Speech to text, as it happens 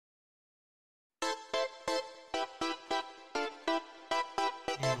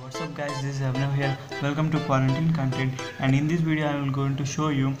What's up guys, this is Abhinav here. Welcome to Quarantine Content, and in this video I will going to show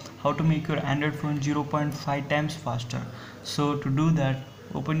you how to make your Android phone 0.5 times faster. So to do that,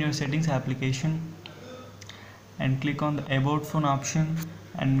 open your settings application and click on the about phone option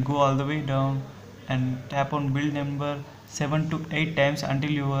and go all the way down and tap on build number 7 to 8 times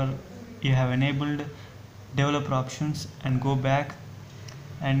until you have enabled developer options, and go back,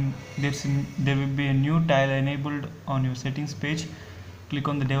 and there will be a new tile enabled on your settings page. Click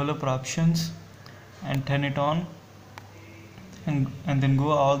on the developer options and turn it on, and then go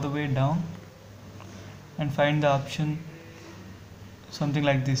all the way down and find the option something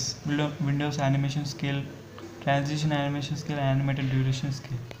like this: Windows animation scale, transition animation scale, animated duration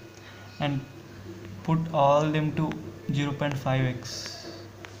scale, and put all them to 0.5x,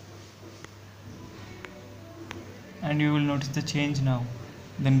 and you will notice the change now.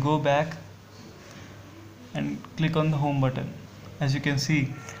 Then go back and click on the home button. As you can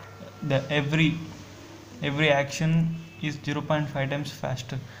see, the every action is 0.5 times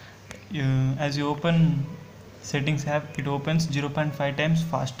faster. As you open settings app, it opens 0.5 times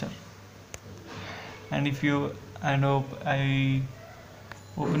faster. And if you I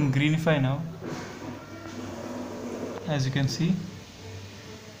open Greenify now, as you can see,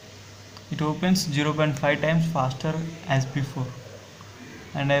 it opens 0.5 times faster as before.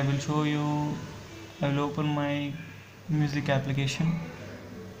 And I will show you. I will open my music application.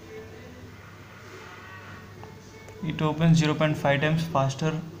 It opens 0.5 times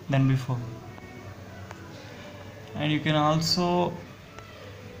faster than before. And you can also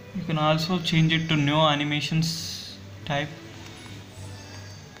change it to no animations type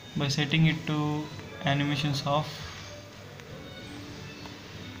by setting it to animations off.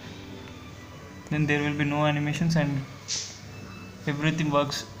 Then there will be no animations and everything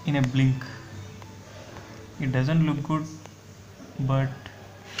works in a blink. It doesn't look good, but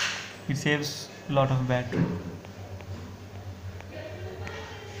it saves a lot of battery.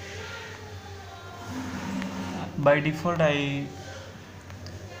 By default, I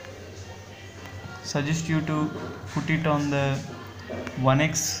suggest you to put it on the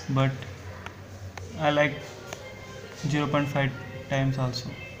 1x, but I like 0.5 times also.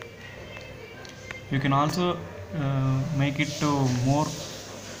 You can also make it to more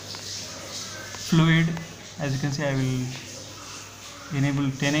fluid. As you can see, I will enable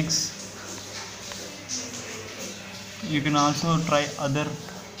 10x. You can also try other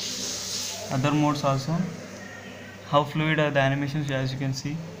modes also. How fluid are the animations? As you can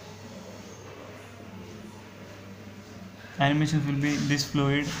see, animations will be this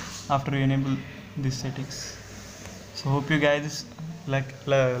fluid after you enable these settings. So hope you guys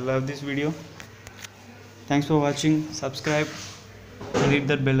love this video. Thanks for watching. Subscribe and hit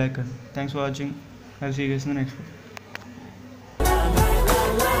that bell icon. Thanks for watching. I'll see you guys in the next one.